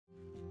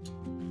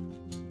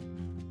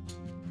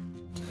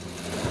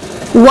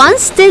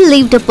Once there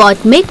lived a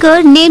pot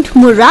maker named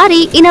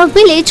Murari in a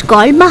village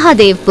called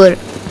Mahadevpur.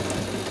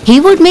 He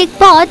would make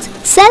pots,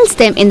 sells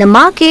them in the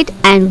market,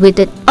 and with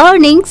the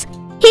earnings,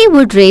 he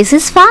would raise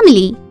his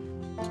family.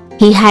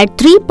 He had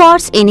 3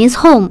 pots in his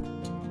home.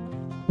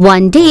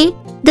 One day,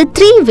 the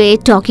 3 were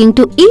talking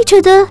to each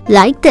other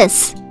like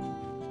this.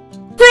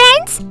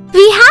 Friends,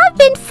 we have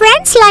been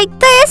friends like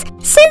this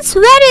since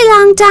very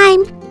long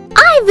time.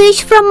 I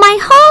wish from my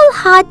whole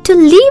heart to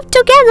live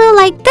together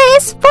like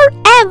this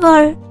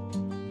forever.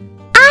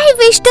 I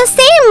wish the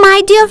same,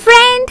 my dear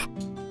friend.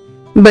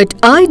 But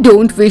I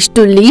don't wish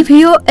to live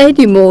here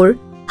anymore.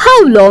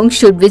 How long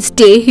should we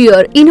stay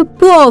here in a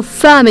poor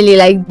family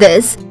like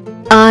this?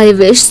 I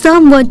wish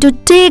someone to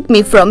take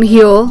me from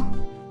here.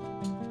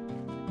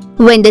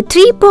 When the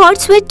 3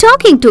 pots were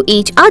talking to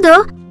each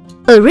other,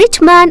 a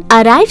rich man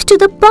arrived to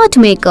the pot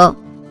maker.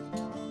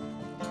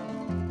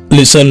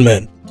 Listen,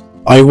 man.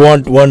 I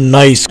want one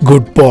nice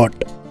good pot.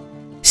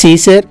 See,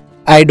 sir,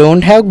 I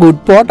don't have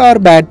good pot or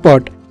bad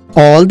pot.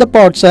 All the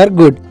pots are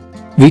good.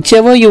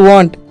 Whichever you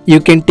want, you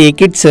can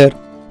take it, sir.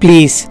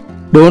 Please,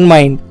 don't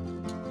mind.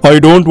 I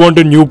don't want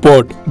a new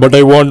pot, but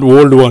I want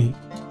old one.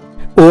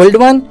 Old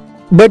one?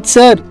 But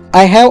sir,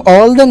 I have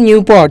all the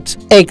new pots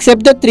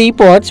except the 3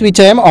 pots which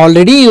I am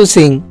already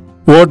using.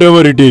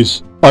 Whatever it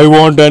is, I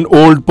want an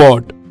old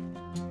pot.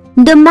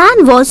 The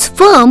man was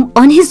firm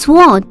on his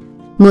word.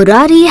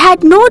 Murari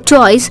had no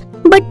choice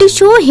but to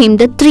show him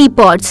the 3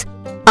 pots.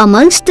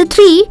 Amongst the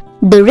 3,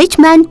 the rich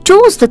man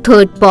chose the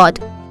 3rd pot.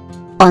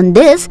 On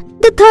this,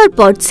 the 3rd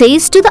pot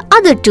says to the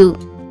other 2,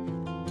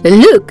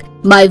 Look,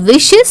 my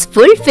wish is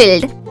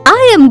fulfilled.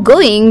 I am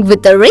going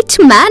with a rich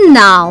man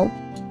now.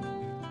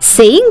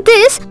 Saying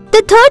this,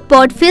 the 3rd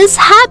pot feels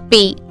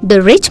happy.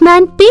 The rich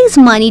man pays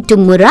money to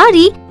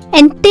Murari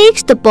and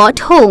takes the pot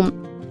home.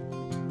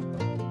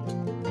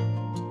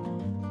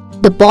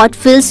 The pot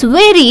feels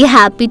very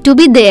happy to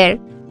be there.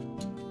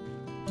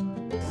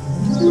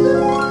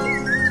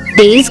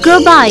 Days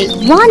go by.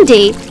 One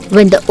day,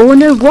 when the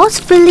owner was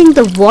filling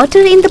the water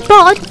in the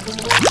pot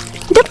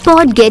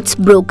gets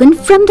broken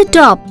from the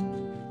top.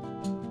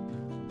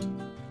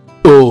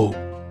 Oh,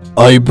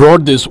 I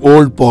brought this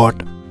old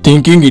pot,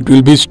 thinking it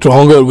will be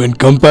stronger when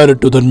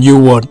compared to the new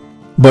one.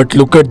 But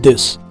look at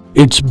this,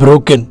 it's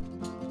broken.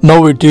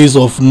 Now it is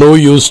of no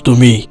use to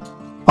me.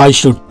 I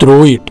should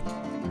throw it.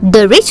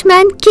 The rich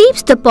man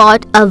keeps the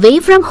pot away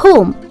from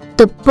home.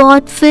 The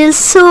pot feels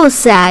so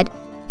sad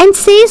and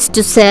says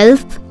to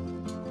self,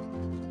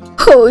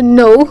 Oh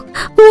no,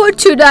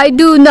 what should I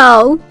do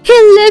now?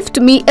 He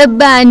left me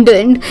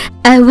abandoned.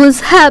 I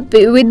was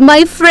happy with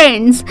my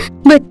friends,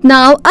 but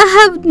now I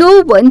have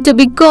no one to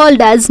be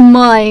called as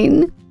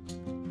mine.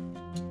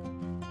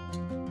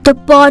 The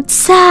pot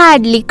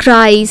sadly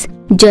cries.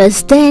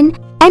 Just then,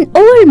 an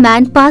old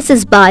man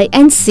passes by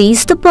and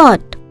sees the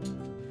pot.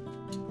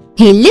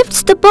 He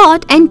lifts the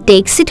pot and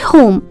takes it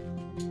home.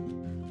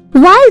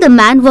 While the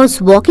man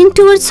was walking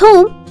towards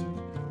home,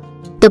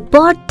 the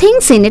pot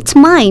thinks in its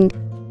mind,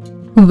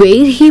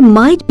 where he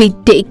might be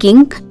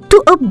taking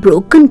to a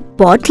broken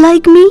pot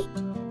like me.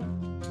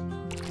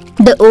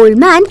 The old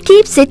man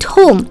keeps it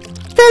home,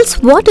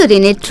 fills water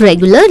in it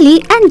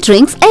regularly and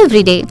drinks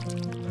every day.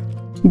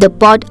 The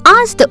pot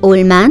asks the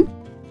old man,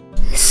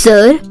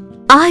 Sir,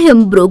 I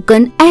am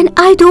broken and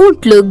I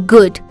don't look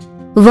good.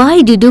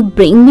 Why did you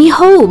bring me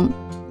home?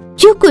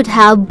 You could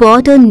have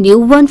bought a new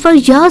one for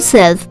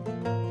yourself.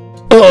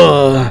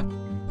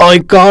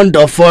 I can't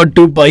afford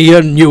to buy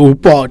a new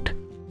pot.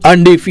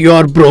 And if you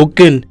are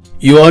broken,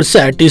 you are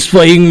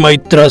satisfying my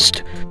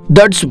thirst.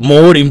 That's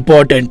more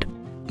important.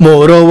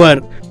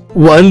 Moreover,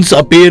 one's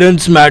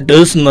appearance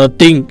matters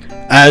nothing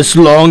as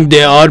long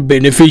they are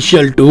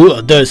beneficial to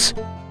others.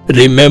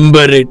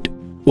 Remember it,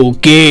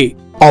 okay?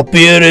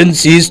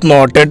 Appearance is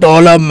not at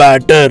all a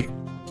matter.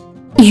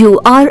 You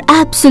are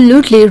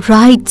absolutely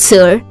right,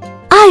 sir.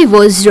 I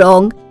was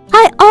wrong.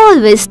 I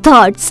always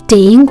thought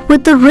staying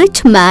with a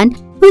rich man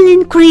will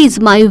increase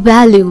my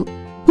value.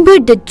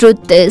 But the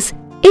truth is,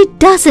 it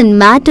doesn't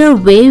matter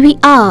where we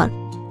are.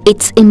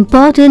 It's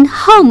important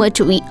how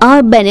much we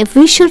are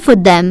beneficial for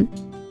them.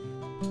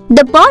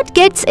 The pot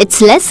gets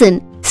its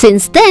lesson.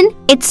 Since then,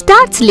 it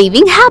starts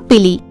living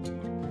happily.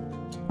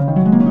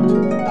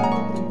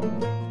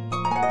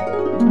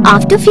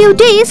 After few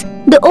days,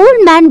 the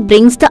old man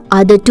brings the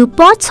other 2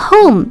 pots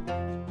home.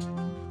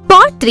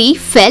 Pot 3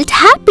 felt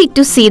happy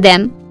to see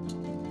them.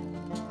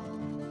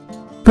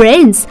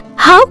 Friends,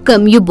 how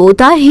come you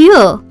both are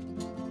here?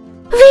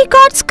 We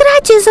got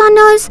scratches on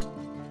us.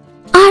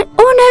 Our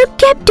owner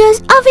kept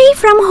us away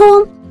from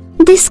home.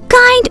 This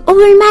kind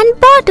old man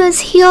brought us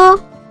here.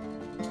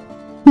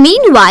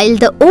 Meanwhile,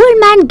 the old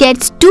man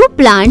gets 2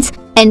 plants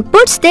and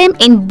puts them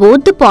in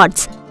both the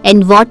pots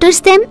and waters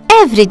them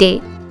every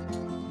day.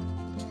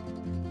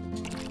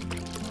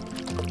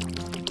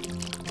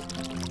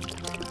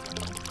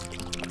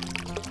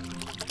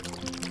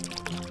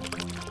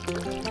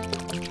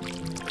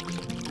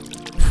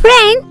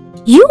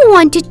 Friend, you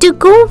wanted to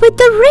go with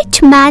the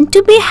rich man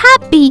to be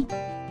happy.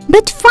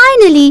 But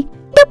finally,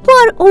 The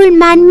poor old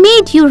man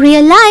made you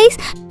realize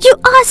you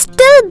are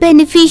still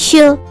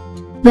beneficial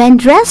when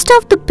rest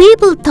of the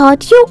people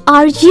thought you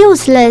are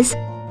useless.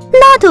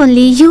 Not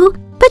only you,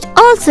 but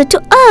also to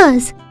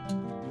us.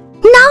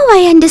 Now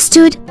I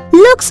understood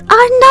looks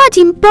are not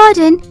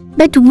important,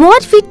 but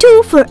what we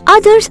do for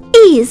others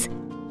is,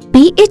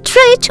 be it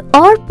rich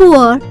or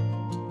poor.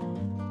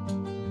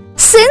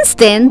 Since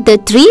then, the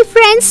three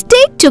friends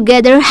stayed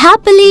together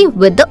happily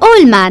with the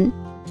old man.